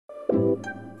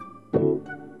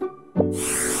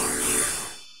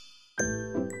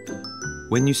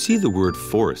When you see the word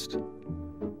forest,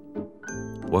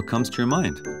 what comes to your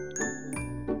mind?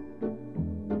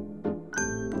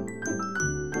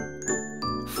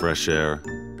 Fresh air,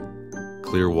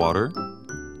 clear water,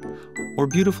 or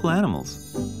beautiful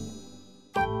animals?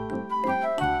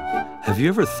 Have you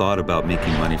ever thought about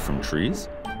making money from trees?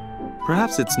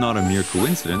 Perhaps it's not a mere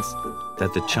coincidence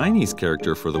that the Chinese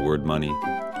character for the word money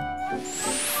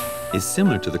is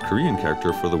similar to the Korean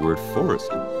character for the word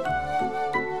forest.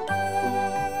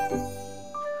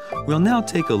 We'll now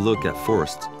take a look at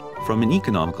forests from an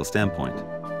economical standpoint.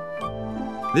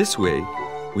 This way,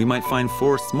 we might find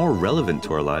forests more relevant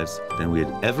to our lives than we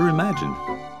had ever imagined.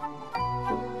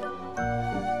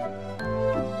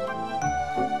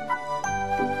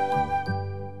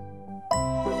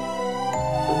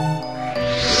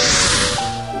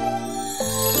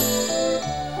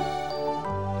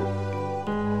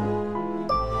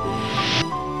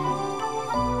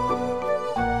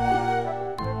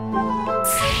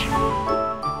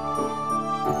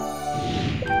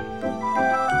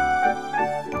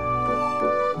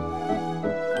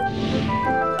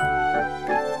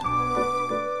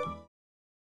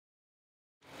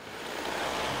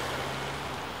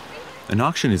 An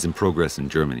auction is in progress in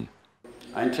Germany.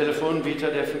 Ein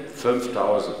Telefonbieter der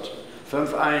 5000.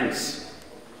 5-1.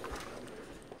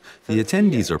 The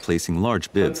attendees are placing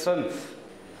large bids.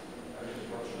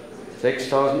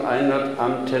 6.100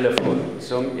 am Telefon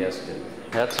zum ersten.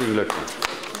 Herzlichen Glückwunsch.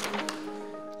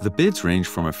 The bids range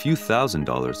from a few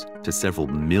 $1,000s to several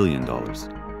 $1 million.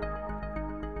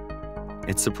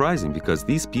 It's surprising because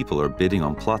these people are bidding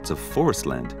on plots of forest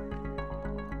land.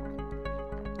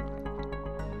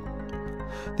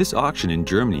 This auction in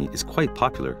Germany is quite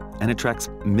popular and attracts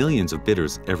millions of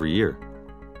bidders every year.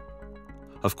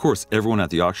 Of course, everyone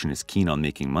at the auction is keen on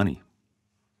making money.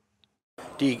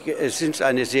 Es ist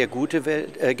eine sehr gute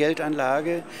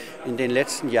Geldanlage. In den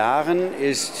letzten Jahren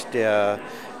ist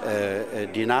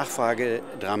die Nachfrage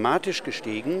dramatisch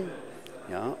gestiegen.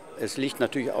 Ja, es liegt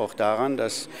natürlich auch daran,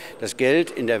 dass das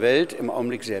Geld in der Welt im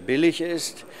Augenblick sehr billig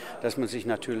ist, dass man sich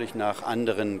natürlich nach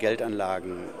anderen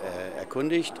Geldanlagen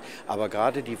erkundigt. Aber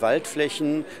gerade die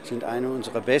Waldflächen sind eine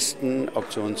unserer besten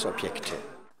Auktionsobjekte.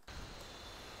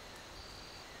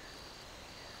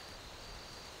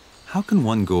 How can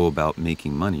one go about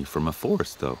making money from a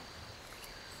forest, though?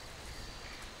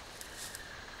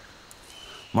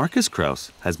 Markus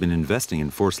Kraus has been investing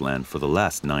in forest land for the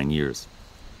last 9 years.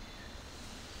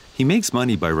 He makes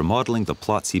money by remodeling the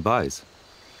plots he buys.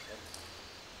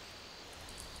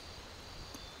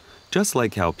 Just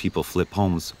like how people flip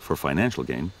homes for financial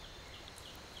gain,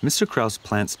 Mr. Kraus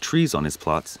plants trees on his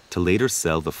plots to later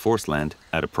sell the forest land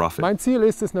at a profit. Mein Ziel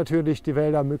ist es natürlich, die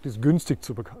Wälder möglichst günstig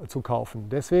zu kaufen.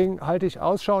 Deswegen halte ich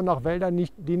Ausschau nach Wäldern,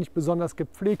 die nicht besonders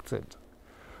gepflegt sind.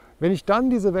 Wenn ich dann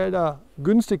diese Wälder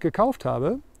günstig gekauft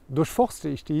habe, durchforste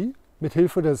ich die mit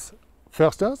Hilfe des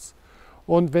Försters.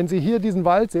 Und wenn Sie hier diesen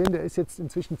Wald sehen, der ist jetzt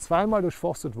inzwischen zweimal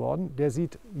durchforstet worden, der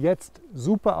sieht jetzt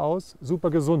super aus, super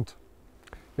gesund.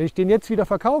 Wenn ich den jetzt wieder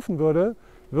verkaufen würde,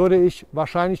 würde ich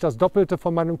wahrscheinlich das Doppelte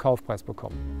von meinem Kaufpreis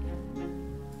bekommen.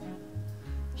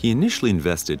 He initially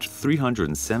invested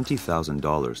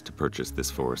 $370,000 to purchase this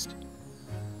forest.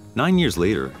 9 years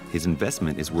later, his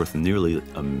investment is worth nearly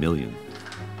 $1 million.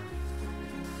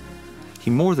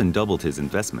 He more than doubled his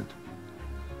investment.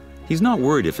 He's not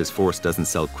worried if his forest doesn't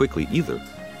sell quickly either,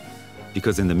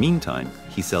 because in the meantime,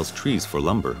 he sells trees for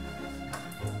lumber.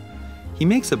 He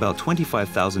makes about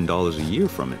 $25,000 a year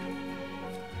from it.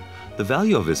 The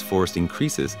value of his forest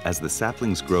increases as the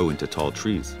saplings grow into tall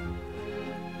trees.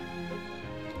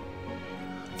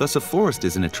 Thus, a forest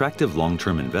is an attractive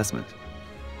long-term investment.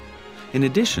 In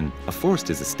addition, a forest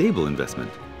is a stable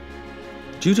investment.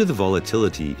 Due to the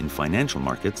volatility in financial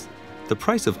markets, the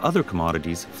price of other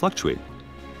commodities fluctuate.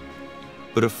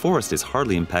 But a forest is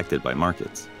hardly impacted by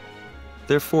markets.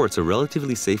 Therefore, it's a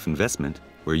relatively safe investment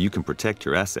where you can protect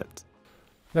your assets.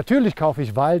 Natürlich kaufe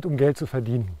ich Wald, um Geld zu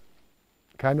verdienen.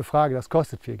 Keine Frage, das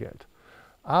kostet viel Geld.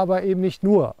 Aber eben nicht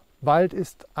nur. Wald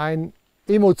ist ein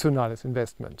emotionales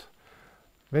Investment.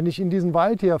 Wenn ich in diesen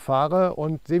Wald hier fahre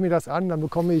und sehe mir das an, dann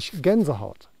bekomme ich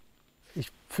Gänsehaut.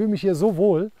 Ich fühle mich hier so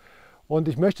wohl und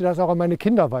ich möchte das auch an meine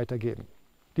Kinder weitergeben.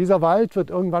 Dieser Wald wird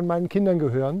irgendwann meinen Kindern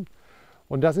gehören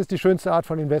und das ist die schönste Art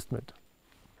von Investment.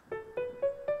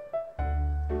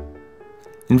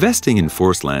 Investing in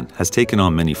forest land has taken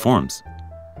on many forms.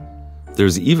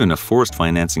 There's even a forest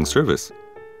financing service.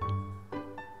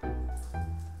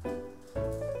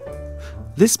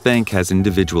 This bank has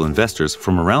individual investors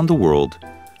from around the world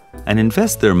and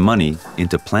invest their money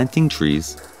into planting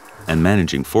trees and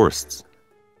managing forests.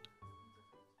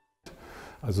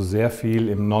 Also sehr viel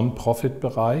im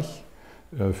Non-Profit-Bereich.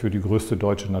 für die größte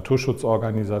deutsche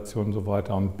Naturschutzorganisation und so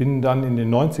weiter und bin dann in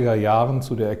den 90er Jahren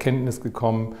zu der Erkenntnis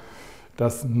gekommen,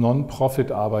 dass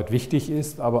Non-Profit-Arbeit wichtig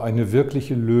ist, aber eine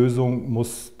wirkliche Lösung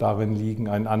muss darin liegen,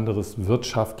 ein anderes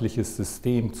wirtschaftliches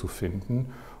System zu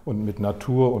finden und mit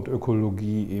Natur und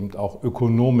Ökologie eben auch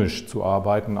ökonomisch zu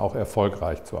arbeiten, auch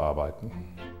erfolgreich zu arbeiten.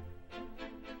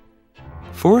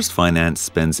 Forest finance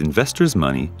spends investors'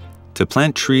 money to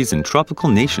plant trees in tropical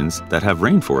nations that have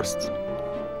rainforests.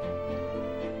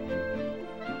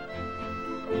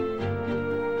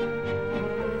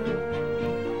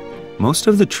 Most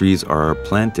of the trees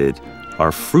planted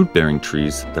are fruit-bearing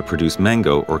trees that produce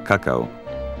mango or cacao.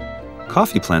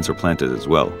 Coffee plants are planted as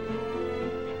well.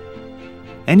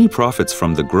 Any profits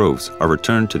from the groves are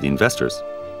returned to the investors.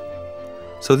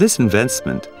 So this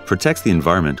investment protects the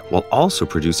environment while also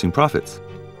producing profits.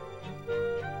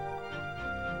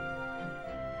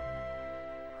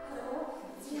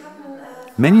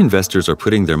 Many investors are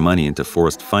putting their money into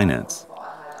forest finance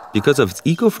because of its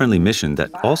eco-friendly mission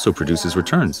that also produces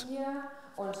returns.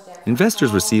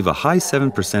 Investors receive a high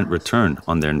 7% return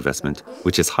on their investment,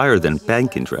 which is higher than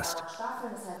bank interest.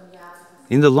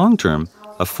 In the long term,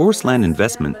 a forest land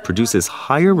investment produces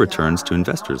higher returns to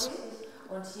investors.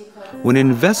 When an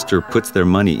investor puts their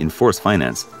money in forest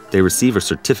finance, they receive a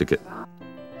certificate.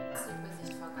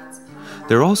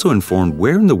 They're also informed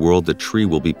where in the world the tree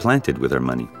will be planted with their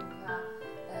money.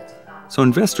 So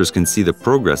investors can see the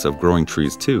progress of growing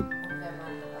trees too.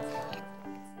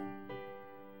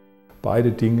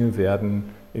 Beide Dinge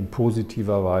werden in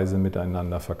positiver Weise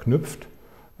miteinander verknüpft.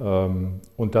 Und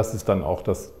das ist dann auch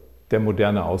der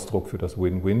moderne Ausdruck für das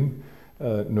Win-Win.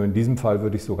 Nur in diesem Fall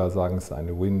würde ich sogar sagen, es ist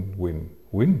eine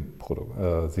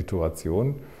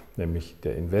Win-Win-Win-Situation. Nämlich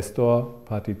der Investor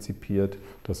partizipiert,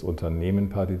 das Unternehmen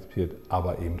partizipiert,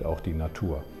 aber eben auch die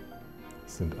Natur.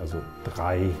 Es sind also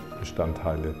 3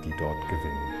 Bestandteile, die dort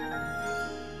gewinnen.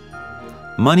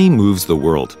 Money moves the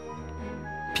world.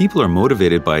 People are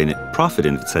motivated by a profit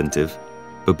incentive,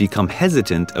 but become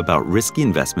hesitant about risky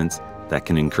investments that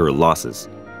can incur losses.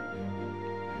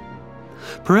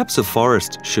 Perhaps a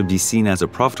forest should be seen as a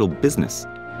profitable business.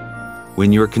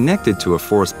 When you are connected to a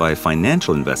forest by a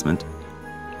financial investment,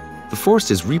 the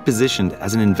forest is repositioned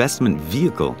as an investment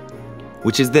vehicle,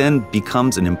 which then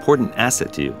becomes an important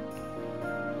asset to you.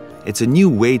 It's a new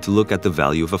way to look at the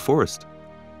value of a forest.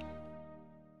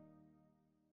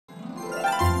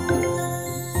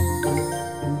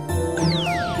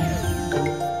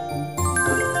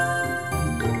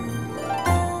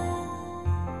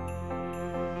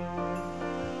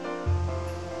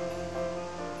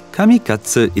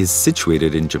 Kamikatsu is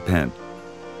situated in Japan.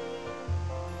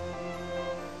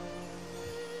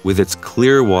 With its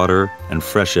clear water and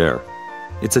fresh air,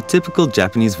 it's a typical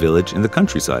Japanese village in the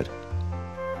countryside.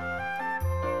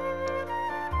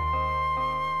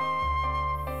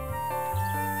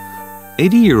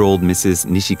 "80-year-old Mrs.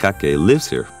 Nishikake lives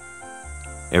here.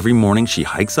 Every morning she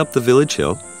hikes up the village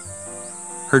hill.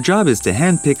 Her job is to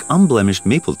handpick unblemished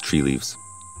maple tree leaves.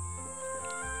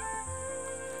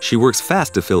 She works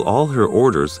fast to fill all her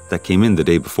orders that came in the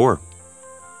day before.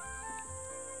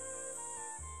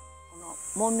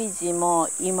 もみじも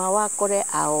今はこれ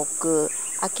青く、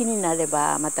秋になれ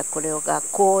ばまたこれが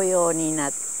紅葉にな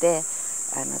って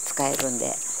使えるん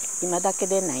で、今だけ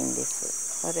でないんで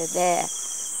す。それで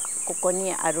ここ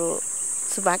にある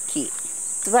椿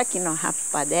の葉っ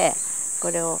ぱで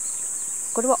これは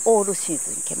オールシー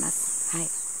ズンいけます。はい。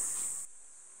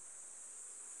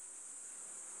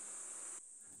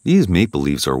These maple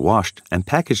leaves are washed and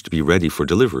packaged to be ready for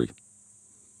delivery.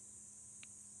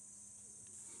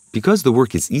 Because the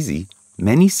work is easy,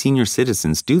 many senior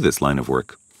citizens do this line of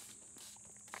work.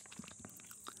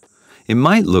 It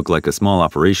might look like a small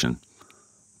operation,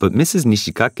 but Mrs.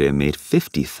 Nishikake made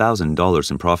 $50,000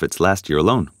 in profits last year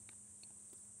alone.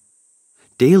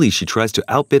 Daily, she tries to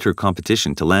outbid her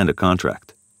competition to land a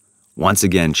contract. Once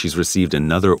again, she's received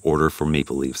another order for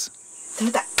maple leaves.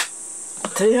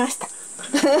 取れました。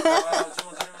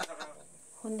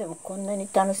ほんでもこんなに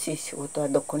楽しい仕事は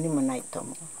どこにもないと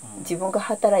思う。自分が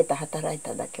働いた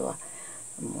だけは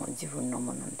もう自分の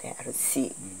ものである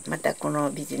し、またこ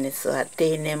のビジネスは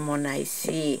定年もない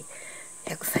し、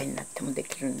100歳になってもで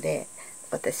きるんで、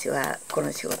私はこ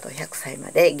の仕事を100歳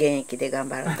まで現役で頑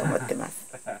張ろうと思ってます。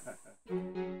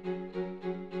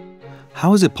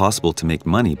How is it possible to make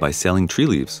money by selling tree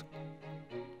leaves?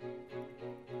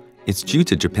 It's due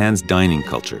to Japan's dining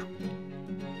culture.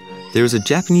 There is a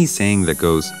Japanese saying that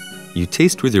goes, "You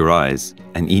taste with your eyes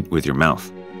and eat with your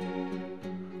mouth."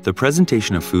 The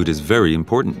presentation of food is very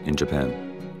important in Japan.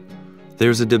 There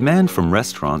is a demand from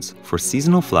restaurants for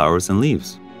seasonal flowers and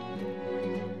leaves.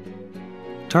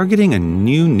 Targeting a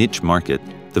new niche market,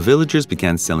 the villagers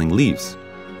began selling leaves.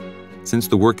 Since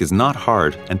the work is not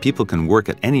hard and people can work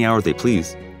at any hour they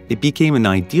please, it became an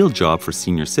ideal job for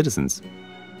senior citizens.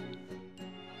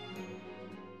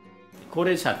 高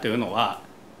齢者というのは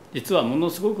実はもの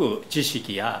すごく知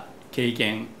識や経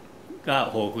験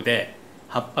が豊富で、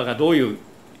葉っぱがどういう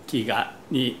木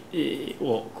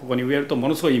をここに植えるとも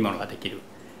のすごいいいものができる、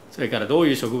それからどう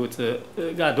いう植物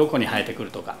がどこに生えてく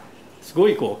るとか、すご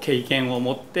い経験を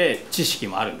持って知識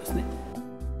もあるんですね。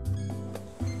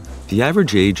The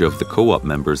average age of the co-op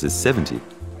members is 70.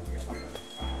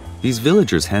 These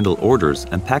villagers handle orders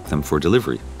and pack them for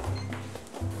delivery.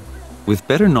 With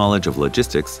better knowledge of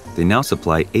logistics, they now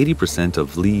supply 80%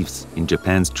 of leaves in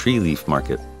Japan's tree leaf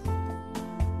market.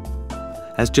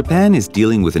 As Japan is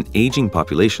dealing with an aging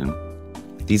population,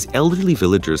 these elderly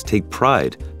villagers take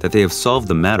pride that they have solved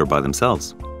the matter by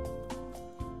themselves.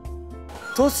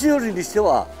 年寄りにして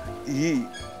はいい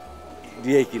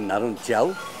利益になるんちゃ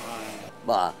う？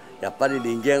まあやっぱり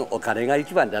人間お金が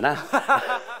一番だな。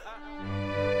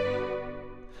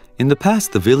In the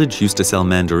past, the village used to sell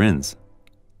mandarins.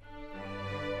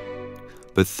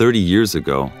 But 30 years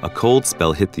ago, a cold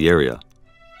spell hit the area.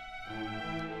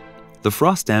 The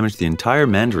frost damaged the entire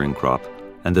mandarin crop,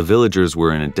 and the villagers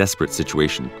were in a desperate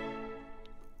situation.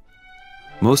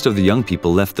 Most of the young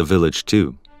people left the village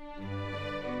too.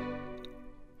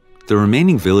 The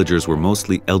remaining villagers were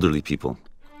mostly elderly people.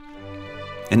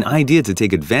 An idea to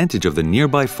take advantage of the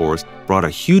nearby forest brought a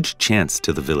huge chance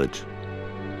to the village.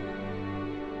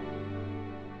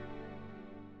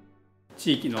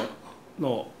 地域の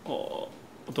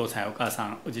お父さんやお母さ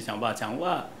ん、おじいちゃんおばあちゃん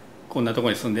はこんなとこ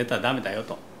ろに住んでたらダメだよ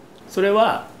と。それ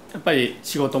はやっぱり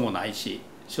仕事もないし、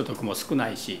所得も少な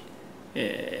いし、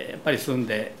やっぱり住ん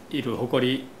でいる誇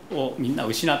りをみんな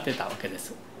失ってたわけで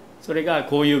す。それが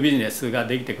こういうビジネスが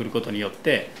できてくることによっ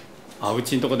て、う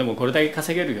ちのとこでもこれだけ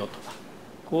稼げるよとか、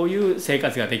こういう生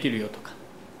活ができるよと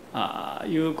か、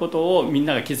いうことをみん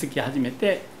なが気づき始め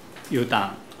て U タ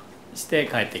ーンして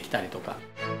帰ってきたりとか。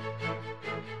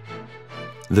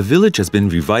The village has been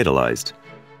revitalized,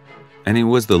 and it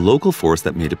was the local force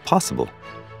that made it possible.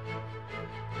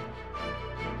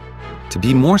 To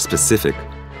be more specific,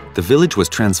 the village was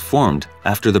transformed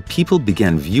after the people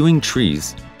began viewing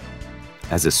trees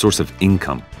as a source of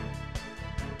income.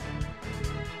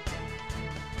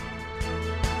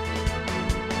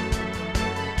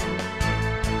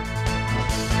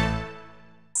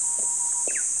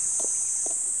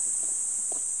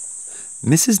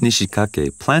 Mrs.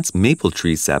 Nishikake plants maple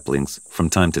tree saplings from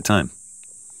time to time.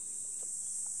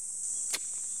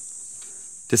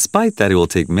 Despite that it will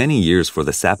take many years for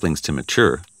the saplings to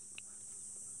mature,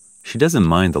 she doesn't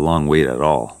mind the long wait at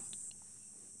all.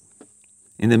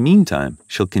 In the meantime,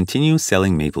 she'll continue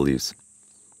selling maple leaves.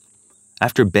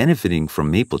 After benefiting from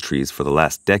maple trees for the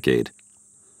last decade,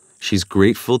 she's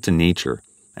grateful to nature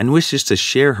and wishes to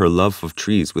share her love of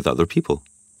trees with other people.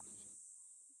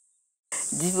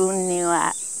 自分に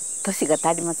は年が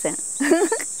足りません。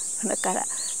だから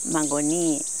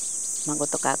孫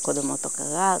とか子供とか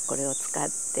がこれを使っ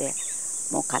て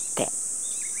儲かって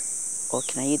大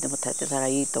きな家でも建てたら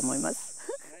いいと思います。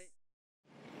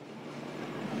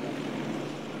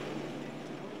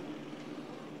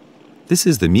This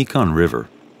is the Mekong River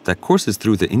that courses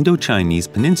through the Indo-Chinese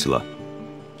peninsula.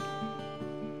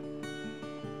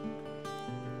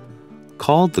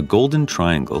 Called the Golden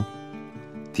Triangle,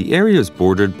 the area is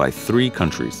bordered by 3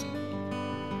 countries.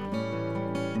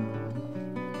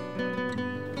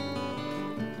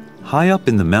 High up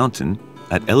in the mountain,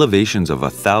 at elevations of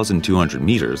 1,200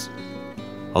 meters,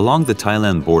 along the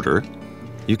Thailand border,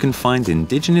 you can find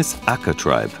indigenous Aka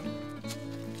tribe.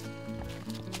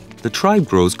 The tribe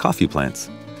grows coffee plants.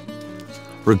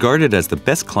 Regarded as the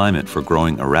best climate for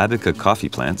growing Arabica coffee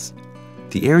plants,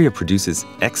 the area produces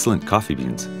excellent coffee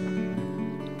beans.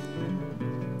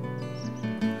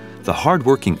 The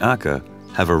hard-working Aka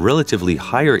have a relatively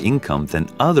higher income than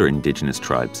other indigenous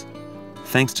tribes,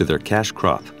 thanks to their cash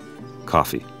crop,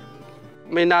 coffee.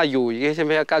 ไม่น่าอยู่อย่างนี้ใช่ไห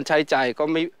มครับการใช้จ่ายก็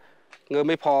ไม่เงิน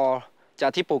ไม่พอจา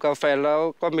กที่ปลูกกาแฟแล้ว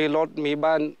ก็มีรถมี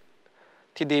บ้าน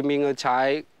ที่ดีมีเงินใช้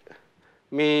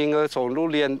มีเงินส่งลูก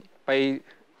เรียนไป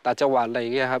ต่างจังหวัดอะไรอย่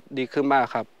างเงี้ยครับดีขึ้นมาก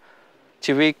ครับ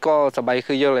ชีวิตก็สบาย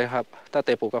ขึ้นเยอะเลยครับตั้งแ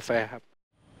ต่ปลูกกาแฟครับ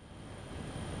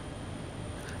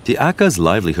The Aka's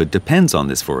livelihood depends on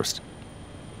this forest.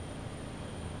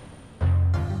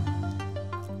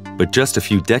 But just a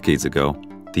few decades ago,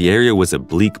 the area was a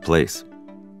bleak place.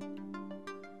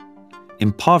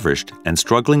 Impoverished and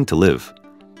struggling to live,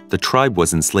 the tribe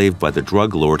was enslaved by the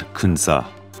drug lord Kunsa.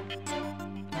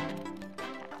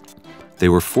 They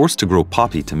were forced to grow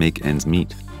poppy to make ends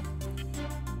meet.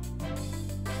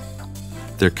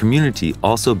 their community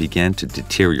also began to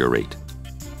deteriorate.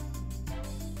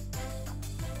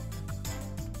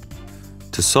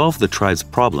 To solve the tribe's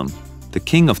problem, the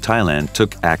King of Thailand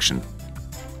took action.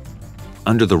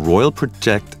 Under the royal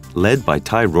project led by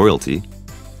Thai royalty,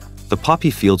 the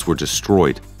poppy fields were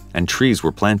destroyed and trees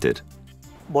were planted.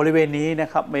 บริเวณนี้นะ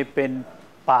ครับไม่เป็น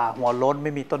ป่าหัวโล้นไ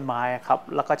ม่มีต้นไม้ครับ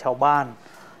แล้วก็ชาวบ้าน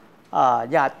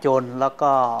ยากจนแล้ว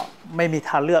ก็ไม่มีท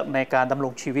างเลือกในการดำร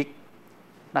งชีวิต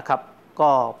นะครับ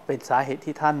ก็เป็นสาเหตุ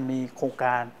ที่ท่านมีโครงก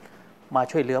ารมา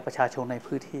ช่วยเหลือประชาชนใน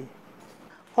พื้นที่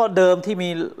เพราะเดิมที่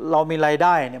เรามีรายไ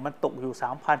ด้เนี่ยมันตกอยู่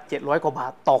 3,700 กว่าบา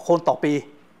ทต่อคนต่อปี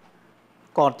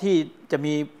ก่อนที่จะ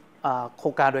มีโคร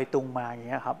งการโดยตรงมาอย่างเ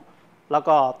งี้ยครับแล้ว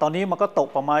ก็ตอนนี้มันก็ตก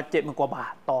ประมาณ 70,000 กว่าบา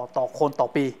ทต่อคนต่อ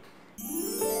ปี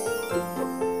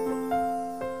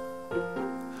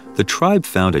The tribe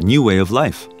found a new way of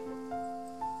life.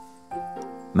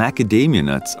 Macadamia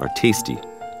nuts are tasty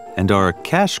and are a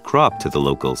cash crop to the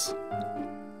locals.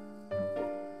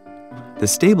 The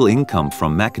stable income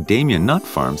from macadamia nut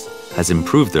farms has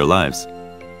improved their lives.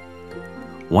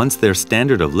 Once their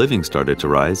standard of living started to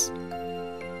rise,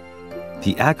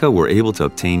 the Aka were able to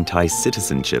obtain Thai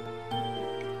citizenship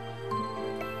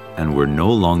and were no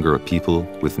longer a people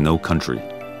with no country.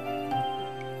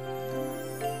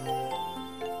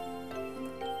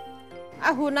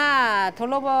 Ahuna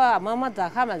toloba mama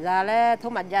zakama zale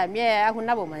thomat ja mie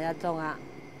ahuna bo maya tonga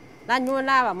na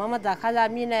nyuna ba mama zakaza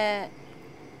mine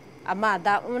ama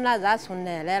da una za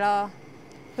sunne le lo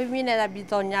phi mine da bi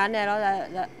tonya ne lo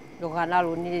yo kana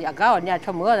lu ni aga nya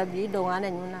chomo da bi do nga ne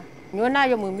nyuna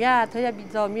yo mu mya thoya bi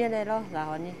zo mie ne lo la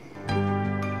ho ni.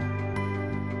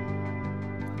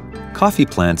 Coffee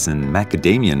plants and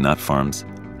macadamia nut farms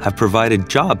have provided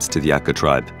jobs to the Aka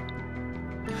tribe.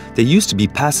 They used to be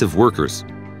passive workers,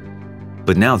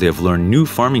 but now they have learned new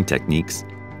farming techniques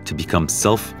to become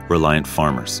self-reliant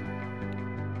farmers.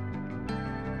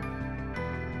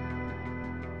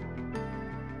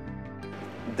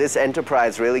 This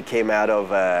enterprise really came out of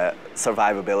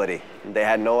survivability. They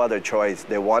had no other choice.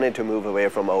 They wanted to move away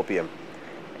from opium.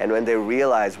 And when they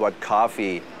realized what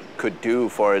coffee could do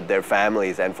for their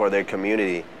families and for their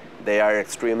community, they are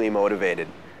extremely motivated.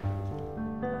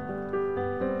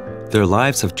 Their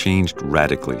lives have changed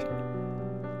radically.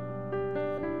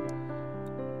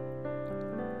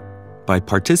 By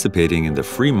participating in the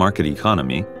free market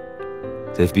economy,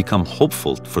 they've become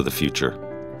hopeful for the future.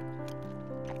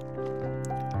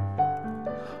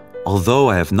 Although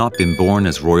I have not been born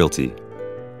as royalty,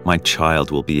 my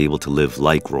child will be able to live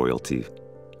like royalty.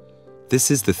 This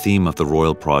is the theme of the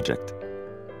Royal Project.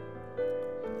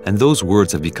 And those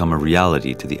words have become a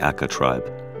reality to the Aka tribe.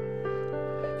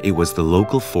 It was the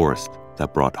local forest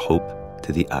that brought hope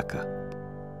to the Aka.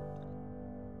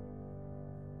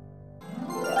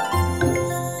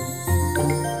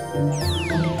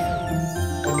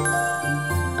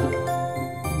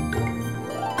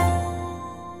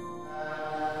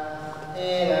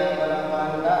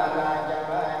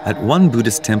 At one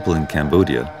Buddhist temple in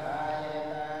Cambodia,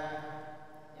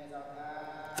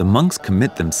 the monks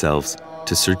commit themselves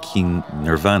to seeking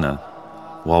nirvana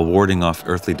while warding off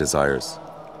earthly desires.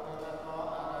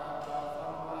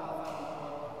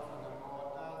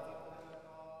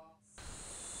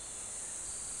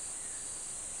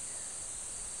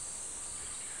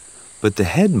 But the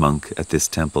head monk at this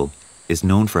temple is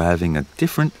known for having a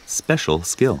different, special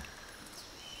skill.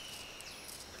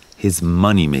 His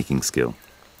money-making skill.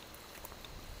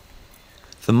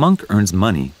 The monk earns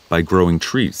money by growing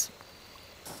trees.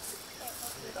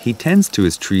 He tends to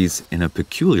his trees in a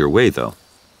peculiar way, though.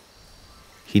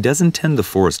 He doesn't tend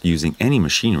the forest using any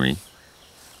machinery.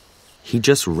 He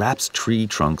just wraps tree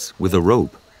trunks with a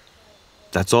rope.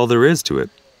 That's all there is to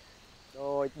it.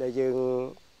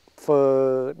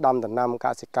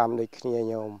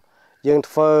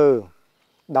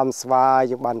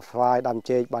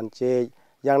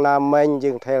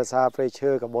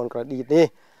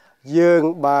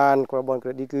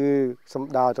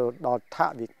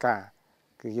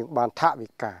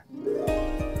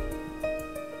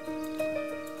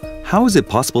 How is it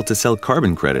possible to sell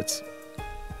carbon credits?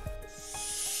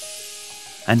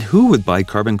 And who would buy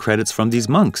carbon credits from these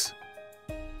monks?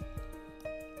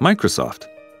 Microsoft,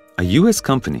 a US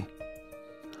company,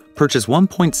 purchased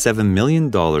 $1.7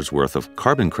 million worth of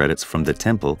carbon credits from the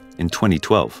temple in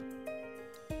 2012.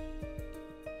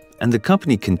 And the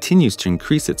company continues to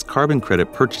increase its carbon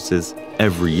credit purchases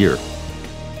every year.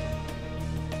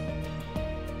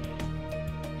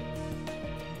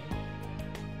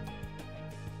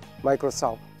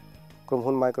 Microsoft กลุ่ม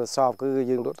หุ้น Microsoft คือ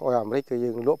យើងលក់ទៅអាមេរិកគឺយើ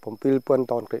ងលក់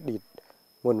7,000 តនក្រេឌីត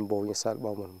មុនដំបូងយើងសាកប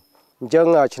ងមុនអញ្ចឹង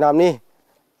ឆ្នាំនេះ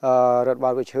រដ្ឋបា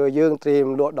លវិឈើយើងត្រៀម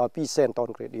លក់ដល់2សែនតន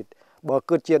ក្រេឌីតបើ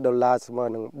គិតជាដុល្លារស្មើ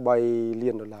នឹង3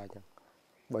លានដុល្លារអញ្ចឹង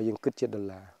បើយើងគិតជាដុល្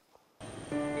លារ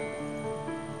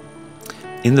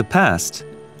In the past,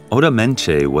 Oda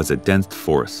Menche was a dense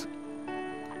forest.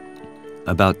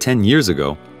 About 10 years ago,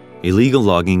 illegal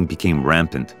logging became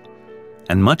rampant,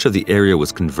 and much of the area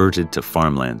was converted to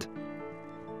farmland.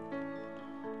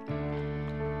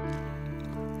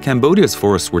 Cambodia's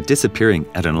forests were disappearing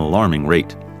at an alarming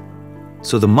rate,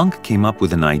 so the monk came up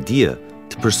with an idea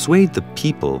to persuade the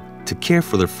people to care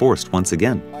for their forest once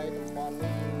again.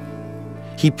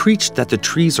 He preached that the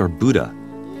trees are Buddha,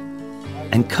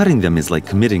 and cutting them is like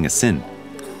committing a sin.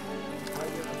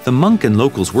 The monk and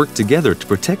locals worked together to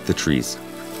protect the trees.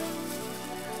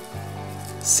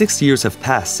 6 years have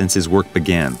passed since his work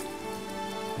began,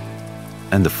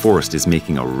 and the forest is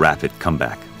making a rapid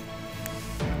comeback.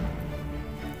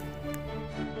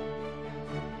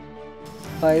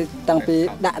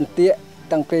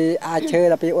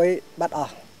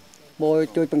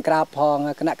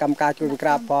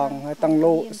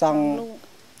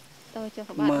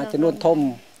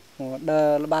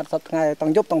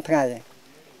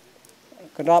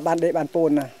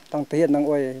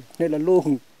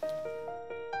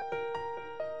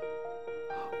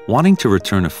 Wanting to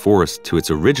return a forest to its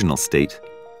original state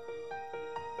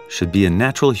should be a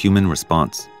natural human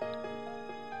response.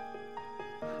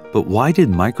 But why did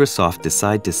Microsoft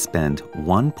decide to spend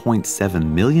 $1.7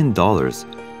 million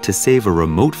to save a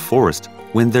remote forest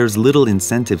when there's little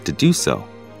incentive to do so?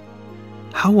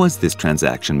 How was this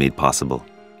transaction made possible?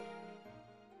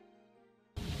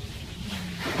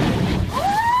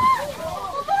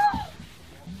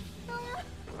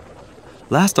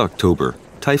 Last October,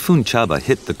 Typhoon Chaba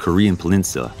hit the Korean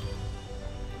peninsula.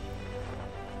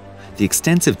 The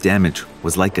extensive damage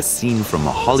was like a scene from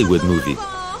a Hollywood movie.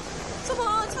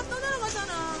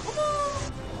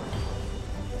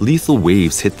 Lethal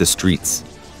waves hit the streets.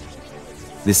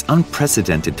 This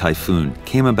unprecedented typhoon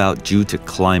came about due to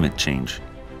climate change.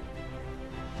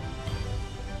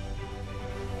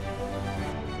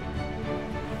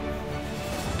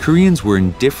 Koreans were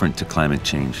indifferent to climate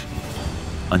change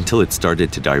until it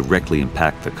started to directly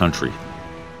impact the country.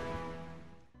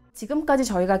 지금까지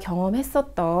저희가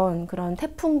경험했었던 그런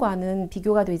태풍과는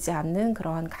비교가 되지 않는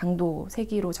그러한 강도,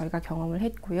 세기로 저희가 경험을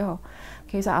했고요.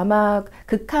 그래서 아마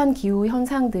극한 기후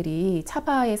현상들이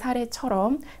차바의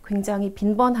사례처럼 굉장히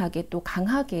빈번하게 또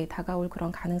강하게 다가올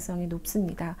그런 가능성이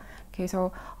높습니다. 그래서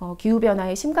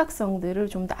기후변화의 심각성들을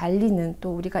좀 더 알리는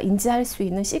또 우리가 인지할 수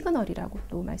있는 시그널이라고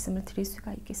또 말씀을 드릴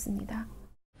수가 있겠습니다.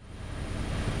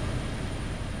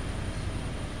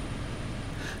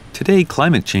 Today,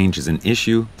 climate change is an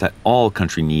issue that all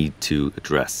countries need to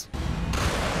address.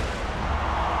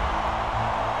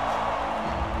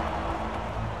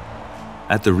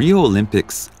 At the Rio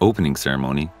Olympics opening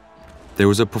ceremony, there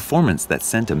was a performance that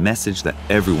sent a message that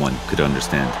everyone could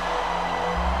understand.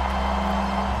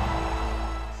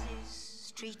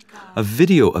 A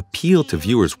video appealed to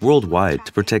viewers worldwide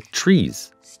to protect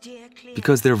trees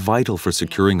because they're vital for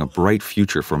securing a bright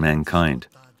future for mankind.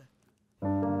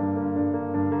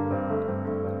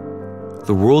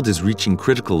 The world is reaching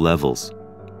critical levels.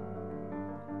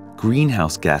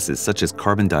 Greenhouse gases such as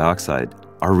carbon dioxide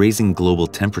are raising global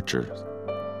temperatures.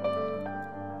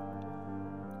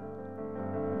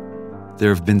 There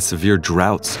have been severe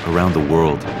droughts around the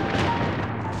world.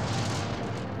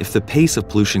 If the pace of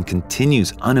pollution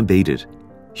continues unabated,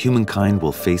 humankind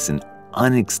will face an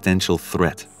unexistential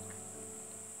threat.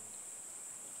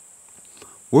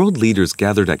 World leaders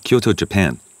gathered at Kyoto,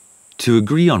 Japan, to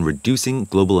agree on reducing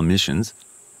global emissions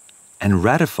and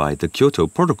ratify the Kyoto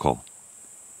Protocol.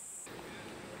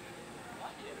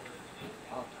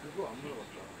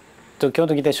 The 京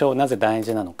都議定書なぜ大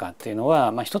事なのかっていうの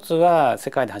は、一つは世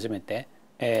界で初めて、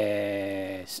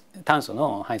炭素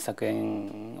の排出削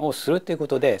減をするというこ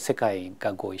とで世界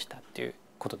が合意したっていう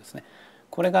ことですね。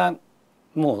これが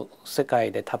もう世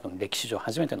界で多分歴史上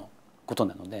初めてのこと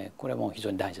なので、これはもう非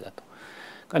常に大事だと。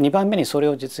2番目にそれ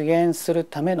を実現する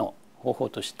ための方法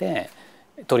として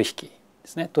取引で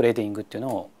すね、トレーディングっていう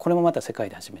のをこれもまた世界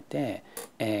で初めて、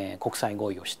国際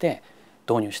合意をして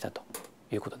導入したと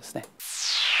いうことですね。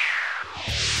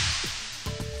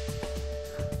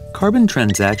Carbon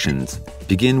transactions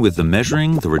begin with the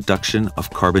measuring the reduction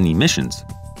of carbon emissions.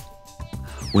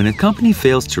 When a company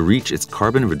fails to reach its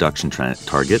carbon reduction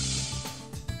target,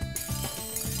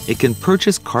 it can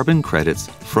purchase carbon credits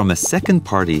from a second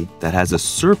party that has a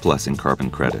surplus in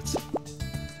carbon credits.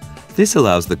 This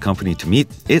allows the company to meet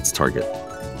its target.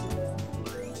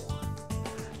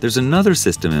 There's another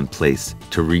system in place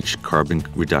to reach carbon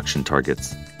reduction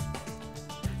targets.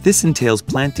 This entails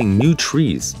planting new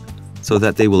trees so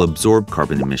that they will absorb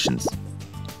carbon emissions.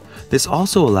 This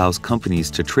also allows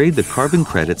companies to trade the carbon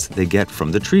credits they get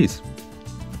from the trees.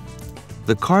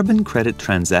 The carbon credit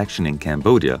transaction in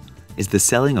Cambodia is the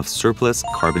selling of surplus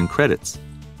carbon credits.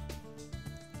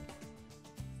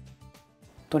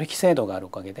 取引制度があるお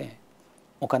かげで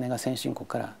お金が先進国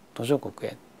から途上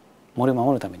国へ森を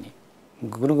守るために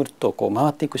ぐるぐるっとこう回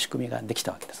っていく仕組みができ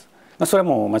たわけです。それは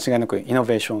もう間違いなくイノ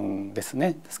ベーションです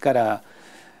ね。ですから、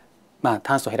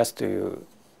炭素を減らすという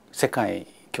世界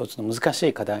共通の難し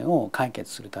い課題を解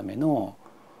決するための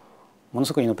もの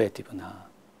すごくイノベーティブな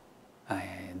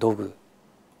道具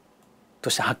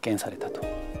として発見されたと。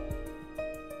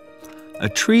A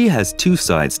tree has two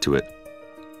sides to it.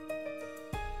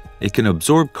 It can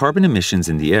absorb carbon emissions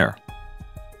in the air,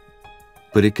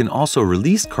 but it can also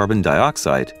release carbon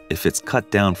dioxide if it's cut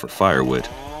down for firewood.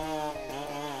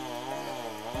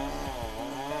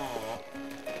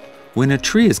 When a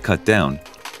tree is cut down,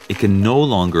 it can no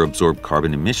longer absorb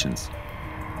carbon emissions.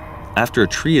 After a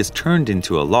tree is turned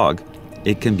into a log,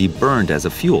 it can be burned as a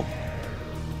fuel,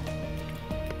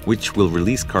 which will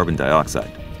release carbon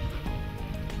dioxide.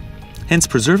 Hence,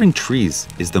 preserving trees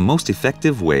is the most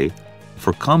effective way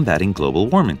for combating global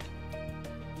warming.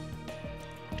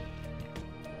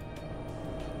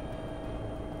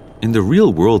 In the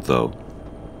real world, though,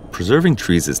 preserving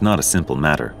trees is not a simple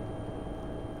matter.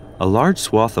 A large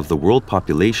swath of the world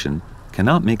population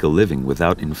cannot make a living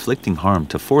without inflicting harm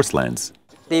to forest lands.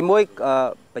 ទីមួយ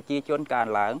ប្រជាជនកើន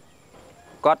ឡើង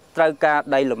គាត់ត្រូវការ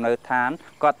ដីលំនៅឋាន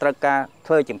គាត់ត្រូវការ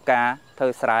ធ្វើចម្ការធ្វើ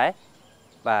ស្រែ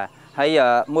បាទហើយ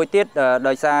មួយទៀត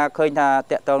ដោយសារឃើញថា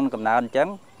តកតងនឹងកំណើនអញ្ចឹង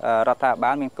រដ្ឋាភិ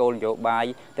បាលមានគោលនយោបាយ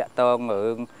តកតង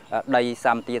រឿងដីស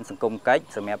ម្បត្តិសង្គមកិច្ច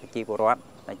សម្រាប់ប្រជាពលរដ្ឋ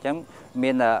អញ្ចឹង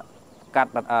មាន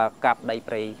កាប់ដី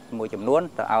ព្រៃមួយចំនួន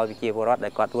ទៅឲ្យប្រជាពលរដ្ឋដែ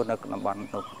លគាត់រស់នៅក្នុងតំបន់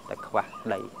នោះតែខ្វះ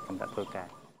ដីសម្រាប់ធ្វើការ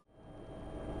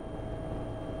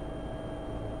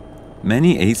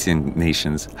Many Asian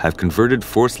nations have converted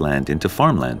forest land into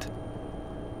farmland.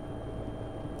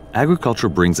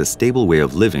 Agriculture brings a stable way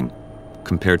of living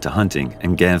compared to hunting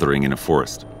and gathering in a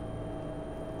forest.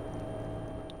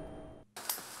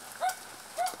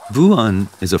 Vu An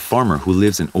is a farmer who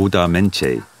lives in Oda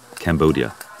Menche,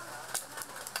 Cambodia.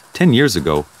 10 years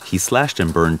ago, he slashed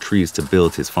and burned trees to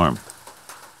build his farm.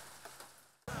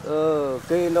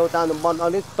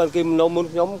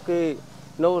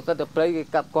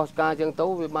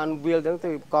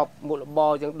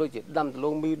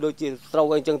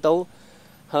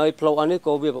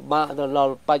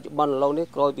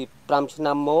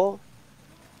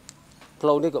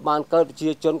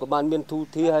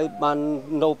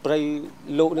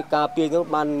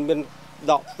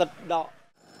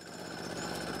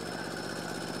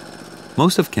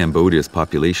 Most of Cambodia's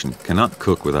population cannot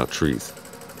cook without trees.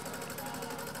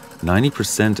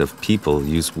 90% of people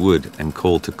use wood and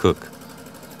coal to cook.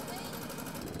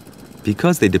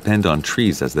 Because they depend on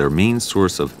trees as their main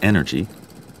source of energy,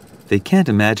 they can't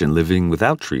imagine living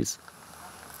without trees.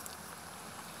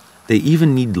 They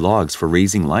even need logs for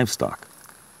raising livestock.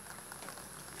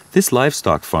 This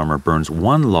livestock farmer burns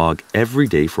one log every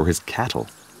day for his cattle.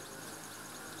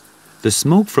 The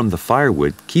smoke from the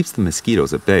firewood keeps the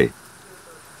mosquitoes at bay.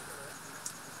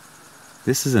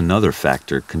 This is another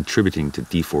factor contributing to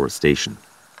deforestation.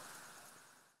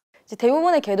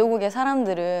 대부분의 개도국의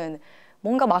사람들은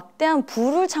뭔가 막대한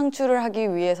부를 창출을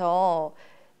하기 위해서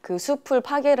그 숲을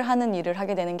파괴를 하는 일을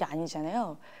하게 되는 게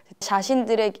아니잖아요.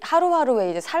 자신들의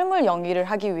하루하루의 이제 삶을 영위를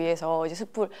하기 위해서 이제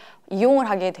숲을 이용을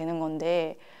하게 되는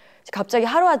건데 갑자기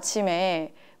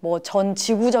하루아침에 뭐 전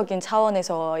지구적인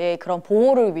차원에서의 그런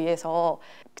보호를 위해서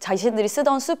자신들이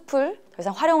쓰던 숲을 더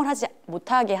이상 활용을 하지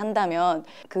못하게 한다면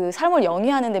그 삶을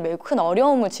영위하는 데 매우 큰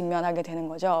어려움을 직면하게 되는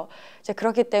거죠. 이제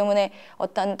그렇기 때문에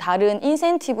어떤 다른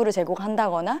인센티브를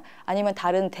제공한다거나 아니면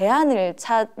다른 대안을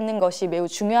찾는 것이 매우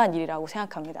중요한 일이라고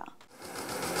생각합니다.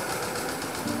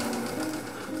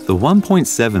 The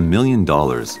 $1.7 million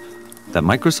that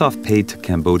Microsoft paid to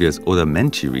Cambodia's Oda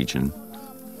Menche region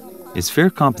is fair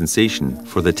compensation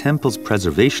for the temple's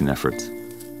preservation efforts.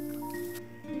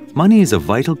 Money is a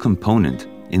vital component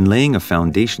in laying a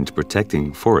foundation to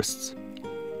protecting forests.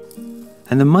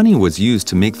 And the money was used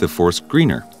to make the forest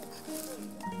greener.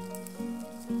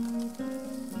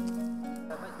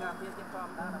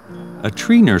 A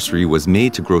tree nursery was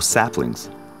made to grow saplings,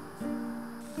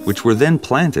 which were then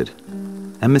planted,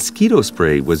 and mosquito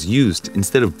spray was used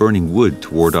instead of burning wood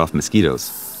to ward off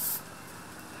mosquitoes.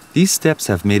 These steps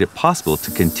have made it possible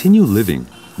to continue living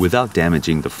without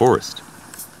damaging the forest.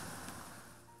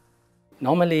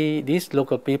 Normally, these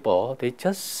local people, they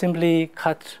just simply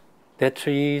cut their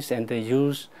trees and they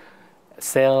use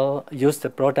use the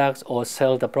products or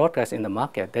sell the products in the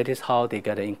market. That is how they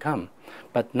get an income.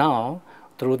 But now,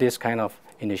 through this kind of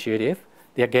initiative,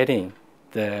 they are getting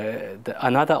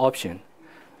another option.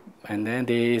 And then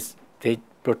they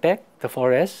protect the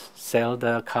forest, sell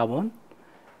the carbon,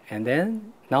 and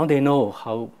then now they know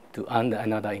how to earn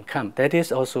another income. That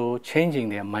is also changing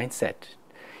their mindset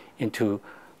into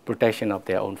protection of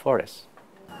their own forests.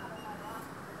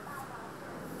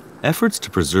 Efforts to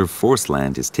preserve forest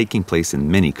land is taking place in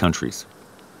many countries.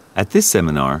 At this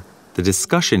seminar, the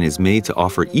discussion is made to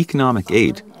offer economic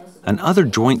aid and other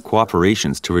joint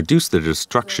cooperations to reduce the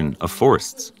destruction of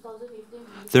forests.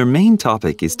 Their main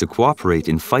topic is to cooperate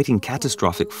in fighting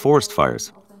catastrophic forest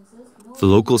fires. The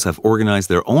locals have organized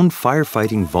their own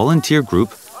firefighting volunteer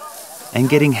group and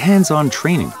getting hands-on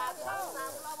training.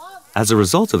 As a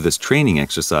result of this training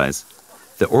exercise,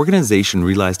 the organization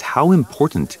realized how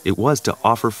important it was to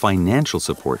offer financial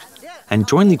support and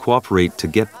jointly cooperate to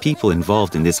get people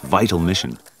involved in this vital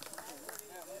mission.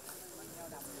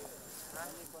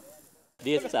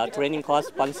 This training course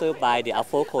sponsored by the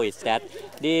AFOCO is that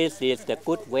this is the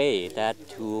good way that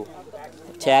to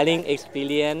sharing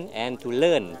experience and to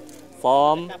learn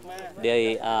from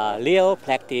the real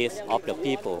practice of the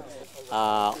people.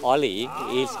 Only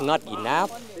is not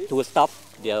enough to stop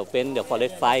when the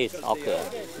forest fires occur,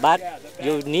 but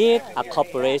you need a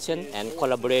cooperation and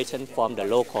collaboration from the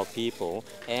local people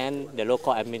and the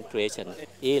local administration.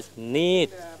 It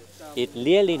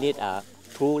really needs a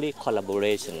truly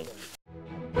collaboration.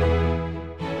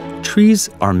 Trees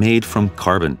are made from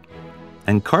carbon,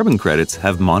 and carbon credits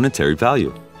have monetary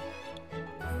value.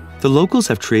 The locals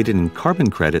have traded in carbon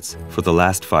credits for the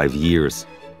last 5 years.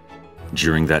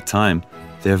 During that time,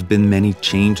 there have been many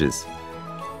changes.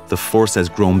 The forest has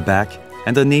grown back,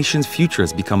 and the nation's future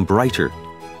has become brighter.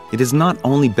 It is not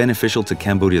only beneficial to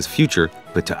Cambodia's future,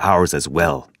 but to ours as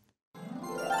well.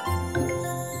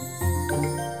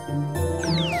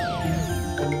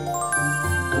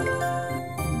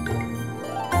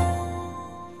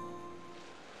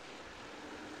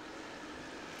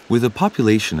 With a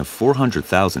population of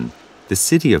 400,000, the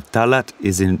city of Talat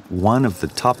is in one of the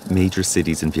top major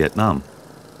cities in Vietnam.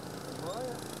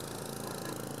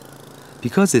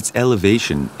 Because its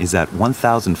elevation is at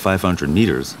 1,500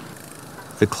 meters,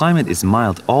 the climate is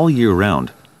mild all year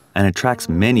round and attracts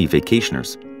many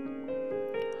vacationers.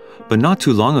 But not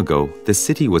too long ago, the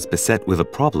city was beset with a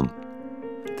problem.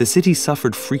 The city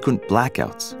suffered frequent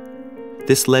blackouts.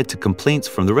 This led to complaints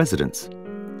from the residents.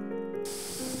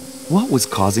 What was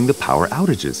causing the power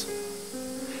outages?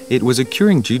 It was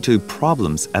occurring due to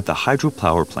problems at the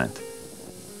hydropower plant.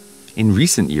 In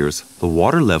recent years, the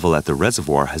water level at the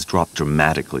reservoir has dropped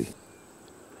dramatically.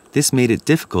 This made it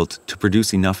difficult to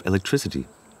produce enough electricity.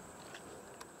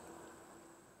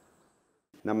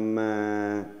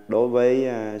 Đối với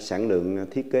sản lượng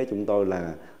thiết kế chúng tôi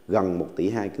là gần 1,2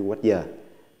 tỷ kWh.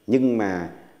 Nhưng mà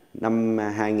năm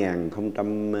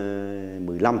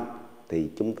 2015 thì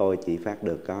chúng tôi chỉ phát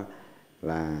được có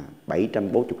là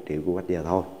 740 triệu kWh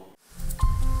thôi.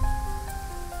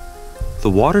 The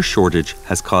water shortage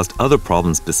has caused other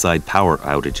problems beside power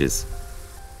outages.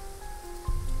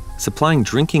 Supplying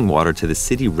drinking water to the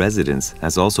city residents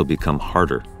has also become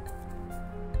harder.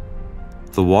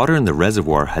 The water in the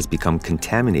reservoir has become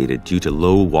contaminated due to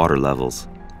low water levels.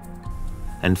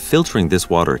 And filtering this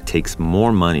water takes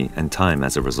more money and time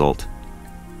as a result.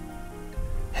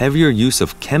 Heavier use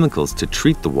of chemicals to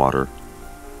treat the water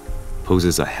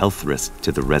poses a health risk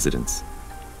to the residents.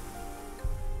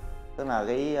 Tức là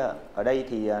ở đây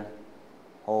thì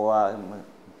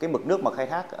cái mực nước mà khai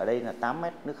thác ở đây là 8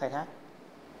 mét nước khai thác.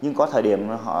 Nhưng có thời điểm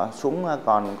họ xuống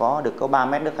còn có 3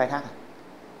 mét nước khai thác.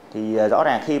 Thì rõ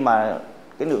ràng khi mà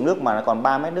cái lượng nước mà còn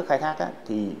 3 mét nước khai thác á,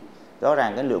 thì rõ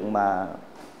ràng cái lượng mà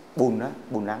bùn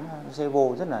nắng nó sẽ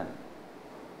vô rất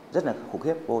là khủng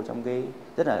khiếp, vô trong cái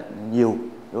rất là nhiều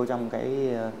vô trong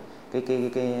cái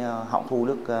họng thu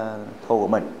nước thô của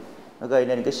mình. Nó gây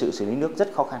nên cái sự xử lý nước rất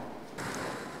khó khăn.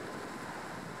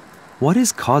 What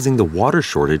is causing the water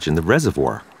shortage in the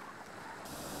reservoir?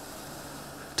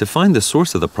 To find the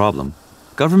source of the problem,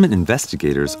 government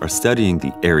investigators are studying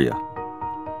the area.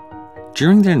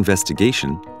 During their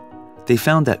investigation, they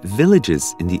found that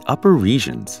villages in the upper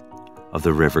regions of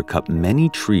the river cut many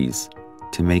trees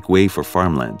to make way for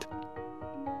farmland.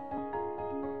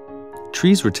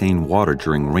 Trees retain water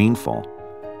during rainfall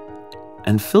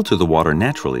and filter the water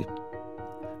naturally,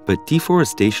 but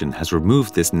deforestation has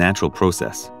removed this natural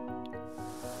process.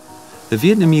 The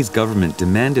Vietnamese government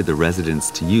demanded the residents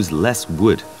to use less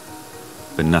wood,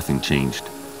 but nothing changed.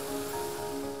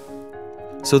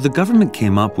 So the government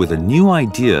came up with a new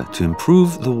idea to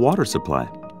improve the water supply.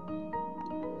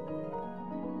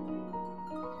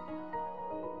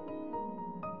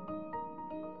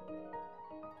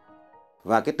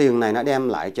 Và cái tiền này nó đem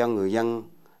lại cho người dân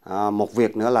một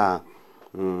việc nữa là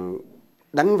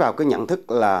đánh vào cái nhận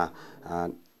thức là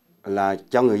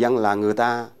cho người dân là người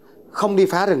ta không đi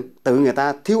phá rừng, tự người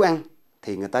ta thiếu ăn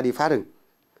thì người ta đi phá rừng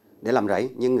để làm rẫy,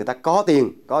 nhưng người ta có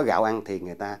tiền, có gạo ăn thì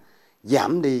người ta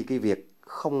giảm đi cái việc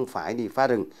không phải đi phá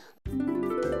rừng.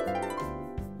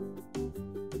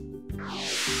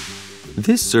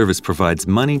 This service provides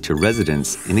money to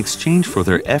residents in exchange for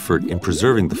their effort in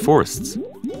preserving the forests.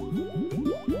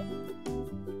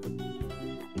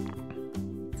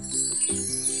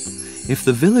 If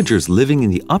the villagers living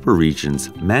in the upper regions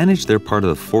manage their part of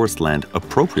the forest land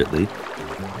appropriately,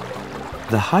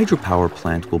 the hydropower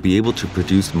plant will be able to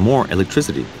produce more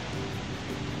electricity.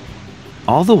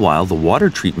 All the while, the water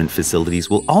treatment facilities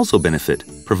will also benefit,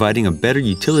 providing a better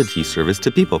utility service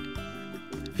to people.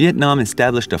 Vietnam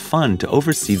established a fund to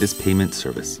oversee this payment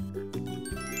service.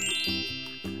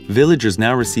 Villagers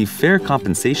now receive fair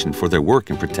compensation for their work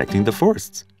in protecting the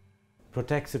forests.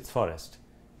 Protects its forest,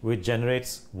 which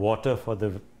generates water for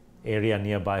the area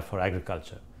nearby for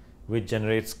agriculture, which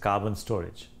generates carbon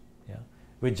storage,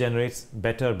 which generates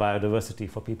better biodiversity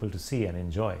for people to see and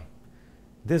enjoy.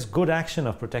 This good action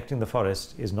of protecting the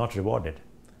forest is not rewarded.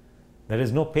 There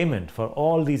is no payment for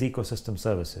all these ecosystem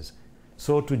services.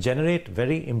 So to generate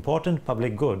very important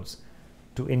public goods,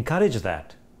 to encourage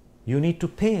that, you need to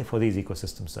pay for these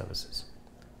ecosystem services.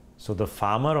 So the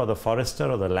farmer or the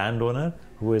forester or the landowner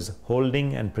who is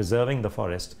holding and preserving the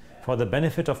forest for the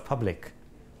benefit of public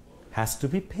has to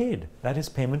be paid. That is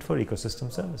payment for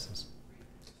ecosystem services.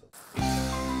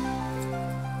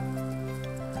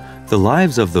 The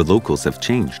lives of the locals have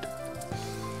changed.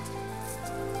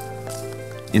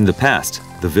 In the past,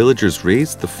 the villagers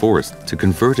raised the forest to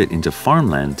convert it into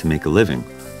farmland to make a living.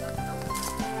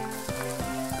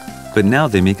 But now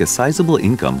they make a sizable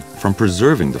income from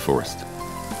preserving the forest.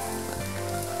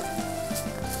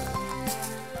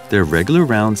 Their regular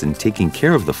rounds in taking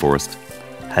care of the forest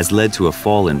has led to a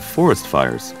fall in forest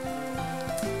fires,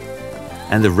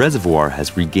 and the reservoir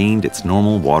has regained its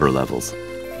normal water levels.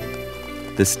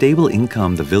 The stable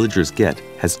income the villagers get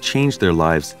has changed their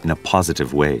lives in a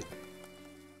positive way.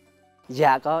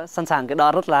 Dạ có sẵn sàng cái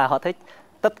đó rất là họ thích.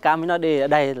 Tất cả mình nói đi ở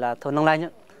đây là thôn Nông Lanh,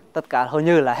 tất cả hầu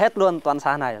như là hết luôn toàn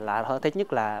xã này là họ thích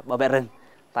nhất là bảo vệ rừng.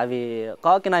 Tại vì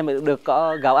có cái này mới được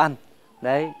có gạo ăn,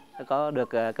 đấy, có được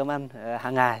cơm ăn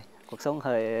hàng ngày, cuộc sống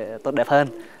hơi tốt đẹp hơn.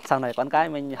 Sau này con cái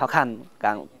mình học hành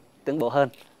càng tiến bộ hơn,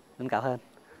 nâng cao hơn.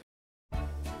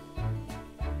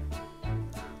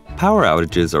 Power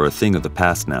outages are a thing of the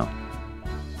past now.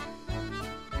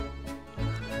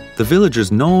 The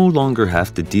villagers no longer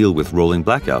have to deal with rolling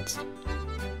blackouts.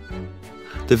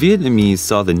 The Vietnamese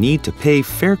saw the need to pay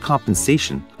fair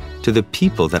compensation to the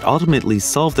people that ultimately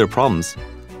solve their problems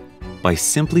by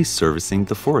simply servicing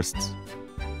the forests.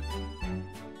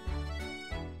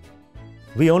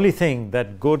 We only think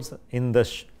that goods in the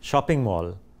shopping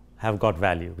mall have got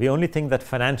value. We only think that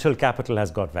financial capital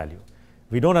has got value.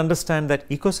 We don't understand that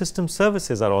ecosystem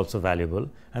services are also valuable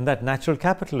and that natural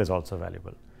capital is also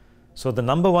valuable. So the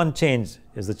number one change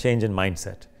is the change in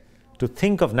mindset. To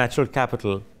think of natural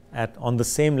capital on the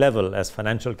same level as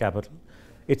financial capital,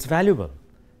 it's valuable.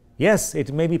 Yes,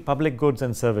 it may be public goods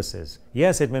and services.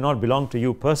 Yes, it may not belong to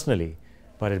you personally,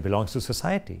 but it belongs to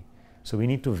society. So we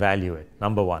need to value it,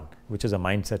 number one, which is a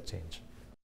mindset change.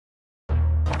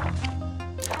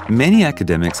 Many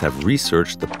academics have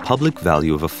researched the public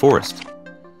value of a forest.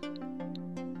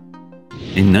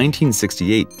 In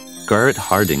 1968, Garrett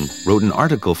Harding wrote an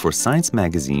article for Science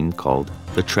magazine called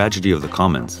The Tragedy of the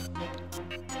Commons.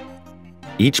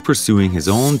 Each pursuing his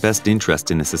own best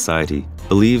interest in a society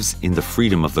believes in the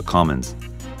freedom of the commons.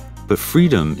 But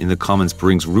freedom in the commons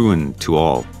brings ruin to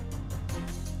all.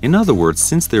 In other words,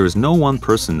 since there is no one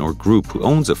person or group who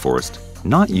owns a forest,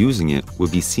 not using it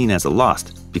would be seen as a loss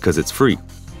because it's free.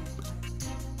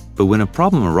 But when a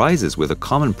problem arises with a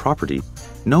common property,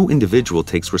 no individual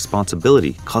takes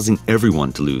responsibility, causing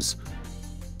everyone to lose.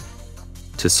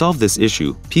 To solve this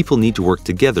issue, people need to work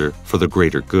together for the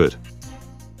greater good.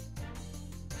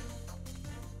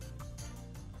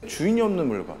 주인이 없는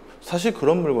물건, 사실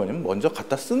그런 물건이면 먼저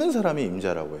갖다 쓰는 사람이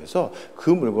임자라고 해서 그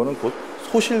물건은 곧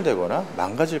소실되거나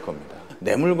망가질 겁니다.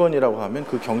 내 물건이라고 하면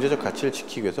그 경제적 가치를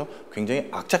지키기 위해서 굉장히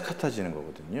악착 같아지는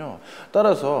거거든요.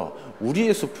 따라서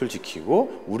우리의 숲을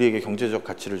지키고 우리에게 경제적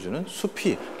가치를 주는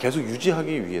숲이 계속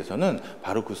유지하기 위해서는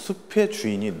바로 그 숲의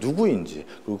주인이 누구인지,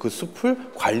 그리고 그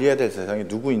숲을 관리해야 될 대상이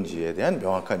누구인지에 대한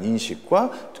명확한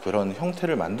인식과 그런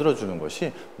형태를 만들어주는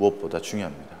것이 무엇보다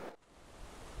중요합니다.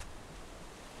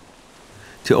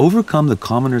 To overcome the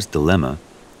commoner's dilemma,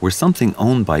 where something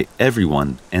owned by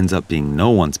everyone ends up being no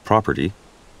one's property,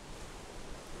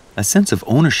 A sense of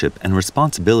ownership and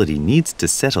responsibility needs to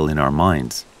settle in our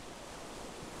minds.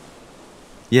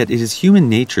 Yet it is human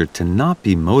nature to not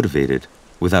be motivated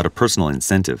without a personal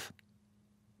incentive.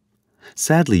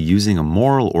 Sadly, using a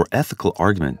moral or ethical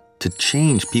argument to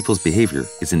change people's behavior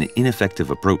is an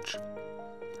ineffective approach.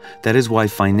 That is why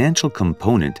financial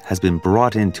component has been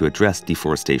brought in to address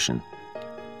deforestation.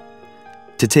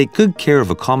 To take good care of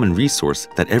a common resource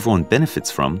that everyone benefits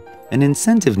from, an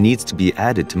incentive needs to be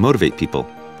added to motivate people.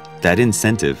 That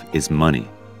incentive is money.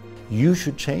 You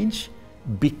should change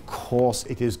because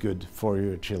it is good for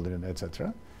your children,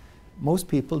 etc. Most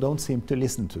people don't seem to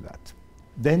listen to that.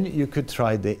 Then you could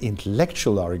try the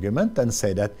intellectual argument and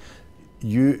say that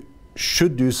you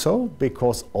should do so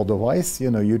because otherwise,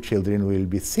 your children will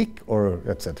be sick or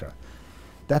etc.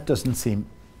 That doesn't seem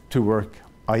to work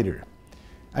either.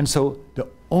 And so the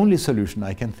only solution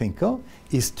I can think of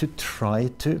is to try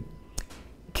to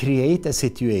create a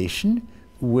situation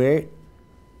where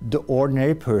the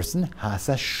ordinary person has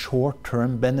a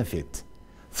short-term benefit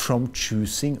from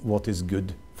choosing what is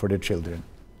good for their children.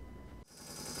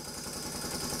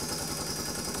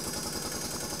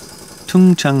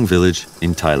 Tungchang village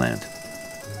in Thailand.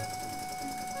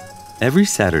 Every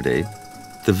Saturday,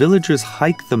 the villagers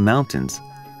hike the mountains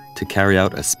to carry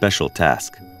out a special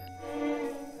task.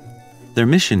 Their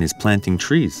mission is planting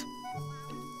trees.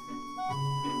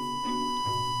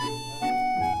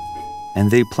 And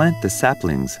they plant the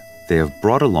saplings they have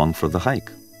brought along for the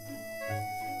hike.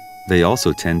 They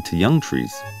also tend to young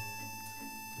trees.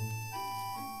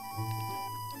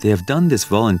 They have done this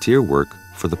volunteer work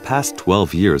for the past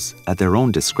 12 years at their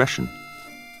own discretion.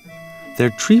 Their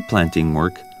tree planting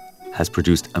work has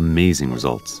produced amazing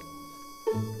results.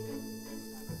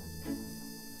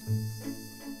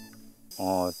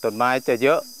 Oh, ต้นไม้จะเย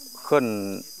อะขึ้น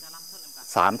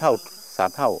3 เท่า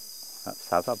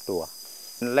ตัว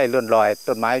ไล่เลื่อนลอย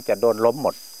ต้นไม้จะโดนล้มหม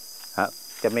ดฮะ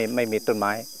จะไม่มีต้นไ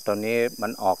ม้ตอนนี้มั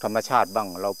นออกธรรมชาติบ้าง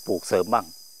เราปลูกเสริมบ้าง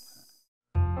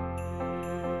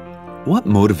What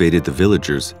motivated the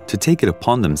villagers to take it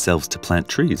upon themselves to plant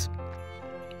trees?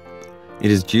 It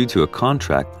is due to a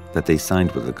contract that they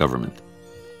signed with the government.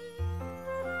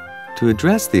 To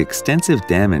address the extensive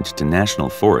damage to national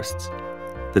forests,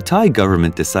 the Thai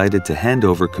government decided to hand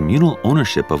over communal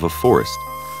ownership of a forest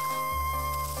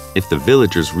if the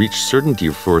villagers reached certain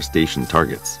deforestation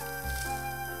targets.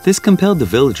 This compelled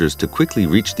the villagers to quickly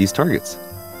reach these targets.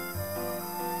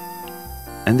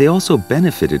 And they also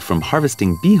benefited from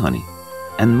harvesting bee honey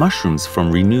and mushrooms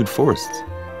from renewed forests.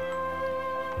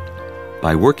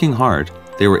 By working hard,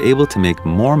 they were able to make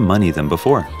more money than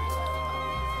before.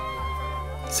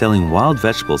 Selling wild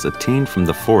vegetables obtained from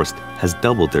the forest has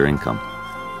doubled their income.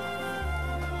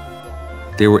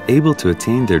 They were able to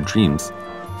attain their dreams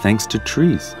thanks to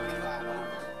trees.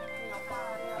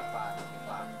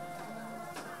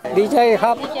 ดีใจค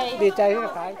รับดีใจที่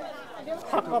ขาย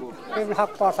ผักก็เป็นผัก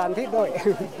ปลอดสารพิษด้วย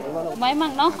ไว้มั่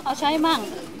งเนาะเอาใช้มั่ง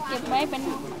เก็บไว้เป็น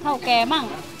เท่าแก่มั่ง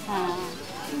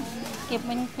เก็บ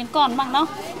เป็นก้อนมั่งเนาะ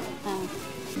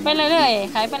ไปเรื่อย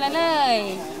ๆขายไปเรื่อย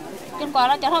ๆจนกว่าเ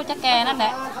ราจะเท่าจะแก่นั่นแหล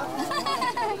ะ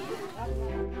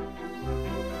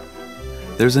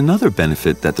There's another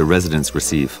benefit that the residents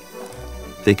receive.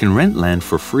 They can rent land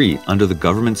for free under the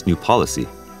government's new policy.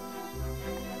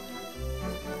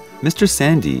 Mr.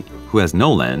 Sandy, who has no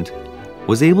land,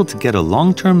 was able to get a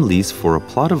long-term lease for a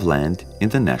plot of land in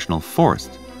the national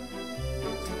forest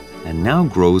and now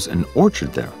grows an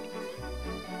orchard there.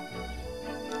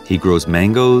 He grows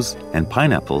mangoes and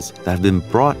pineapples that have been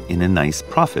brought in a nice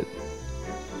profit.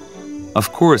 Of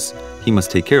course, he must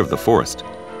take care of the forest.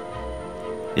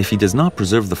 If he does not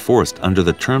preserve the forest under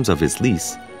the terms of his lease,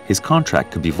 his contract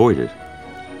could be voided.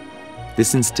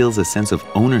 This instills a sense of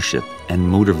ownership and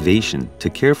motivation to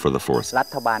care for the forest. รั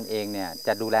ฐบาลเองเนี่ยจ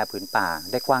ะดูแลผืนป่า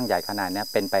ได้กว้างใหญ่ขนาดนี้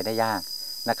เป็นไปได้ยาก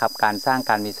นะครับการสร้าง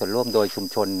การมีส่วนร่วมโดยชุม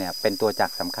ชนเนี่ยเป็นตัวจัก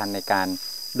รสำคัญในการ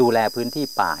ดูแลพื้นที่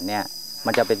ป่าเนี่ย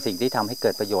มันจะเป็นสิ่งที่ทำให้เกิ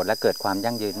ดประโยชน์และเกิดความ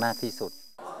ยั่งยืนมากที่สุด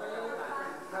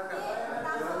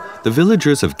The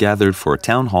villagers have gathered for a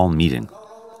town hall meeting.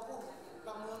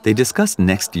 They discussed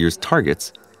next year's targets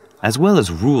as well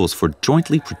as rules for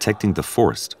jointly protecting the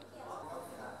forest.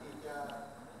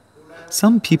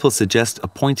 Some people suggest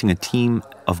appointing a team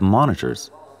of monitors.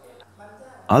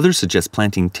 Others suggest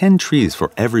planting 10 trees for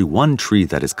every 1 tree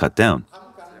that is cut down.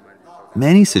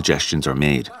 Many suggestions are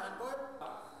made.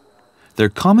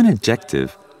 Their common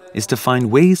objective is to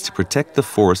find ways to protect the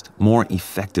forest more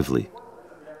effectively.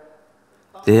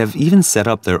 They have even set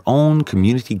up their own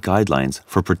community guidelines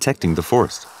for protecting the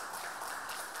forest.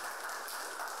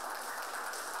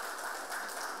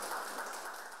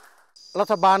 รั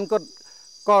ฐบาลก็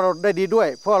ได้ดีด้วย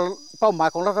เพราะ เป้าหมาย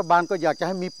ของรัฐบาลก็อยากจะใ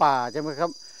ห้มีป่าใช่ไหมครับ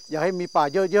อยากให้มีป่า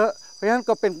เยอะๆเพราะฉะนั้น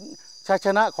ก็เป็นชัยช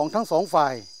นะของทั้งสองฝ่า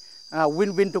ย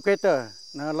win-win together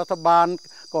นะรัฐบาล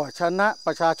ก็ชนะป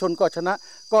ระชาชนก็ชนะ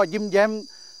ก็ยิ้มแย้ม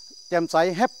แจ่มใส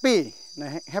แฮปปี้นะ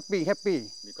แฮปปี้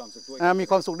มี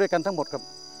ความสุขด้วยกันทั้งหมดครับ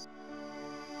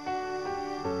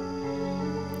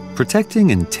Protecting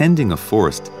and tending a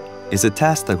forest is a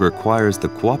task that requires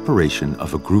the cooperation of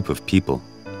a group of people.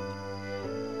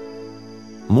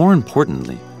 More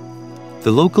importantly,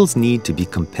 the locals need to be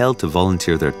compelled to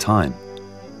volunteer their time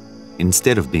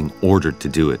instead of being ordered to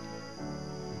do it.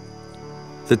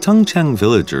 The Tungchang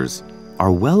villagers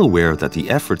are well aware that the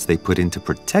efforts they put into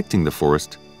protecting the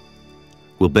forest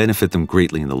will benefit them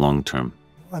greatly in the long term.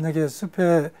 만약에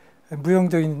숲의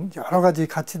무형적인 여러 가지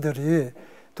가치들이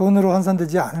돈으로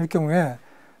환산되지 않을 경우에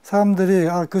사람들이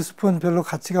그 숲은 별로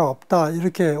가치가 없다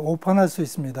이렇게 오판할 수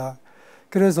있습니다.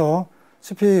 그래서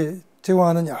숲이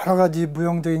제공하는 여러 가지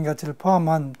무형적인 가치를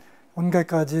포함한 온갖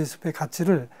가지 숲의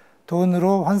가치를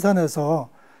돈으로 환산해서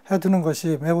해두는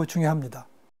것이 매우 중요합니다.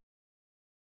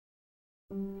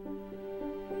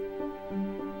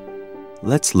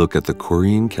 Let's look at the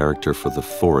Korean character for the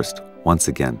forest once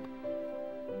again.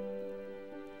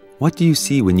 What do you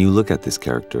see when you look at this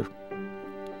character?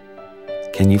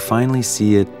 Can you finally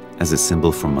see it as a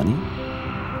symbol for money?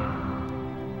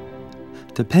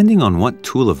 Depending on what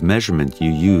tool of measurement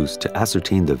you use to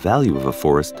ascertain the value of a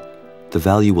forest, the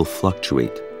value will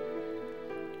fluctuate.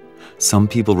 Some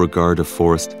people regard a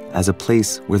forest as a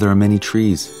place where there are many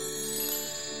trees.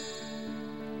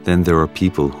 Then there are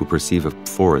people who perceive a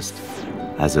forest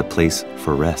as a place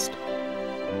for rest.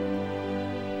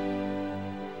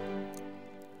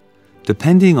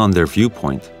 Depending on their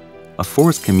viewpoint, a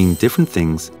forest can mean different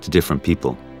things to different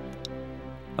people.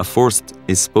 A forest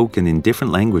is spoken in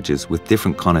different languages with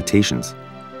different connotations.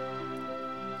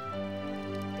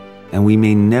 And we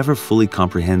may never fully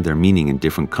comprehend their meaning in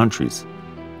different countries.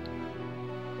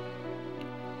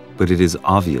 But it is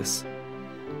obvious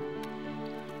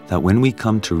that when we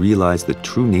come to realize the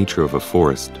true nature of a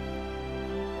forest,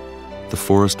 the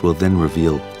forest will then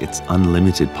reveal its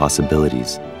unlimited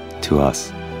possibilities to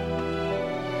us.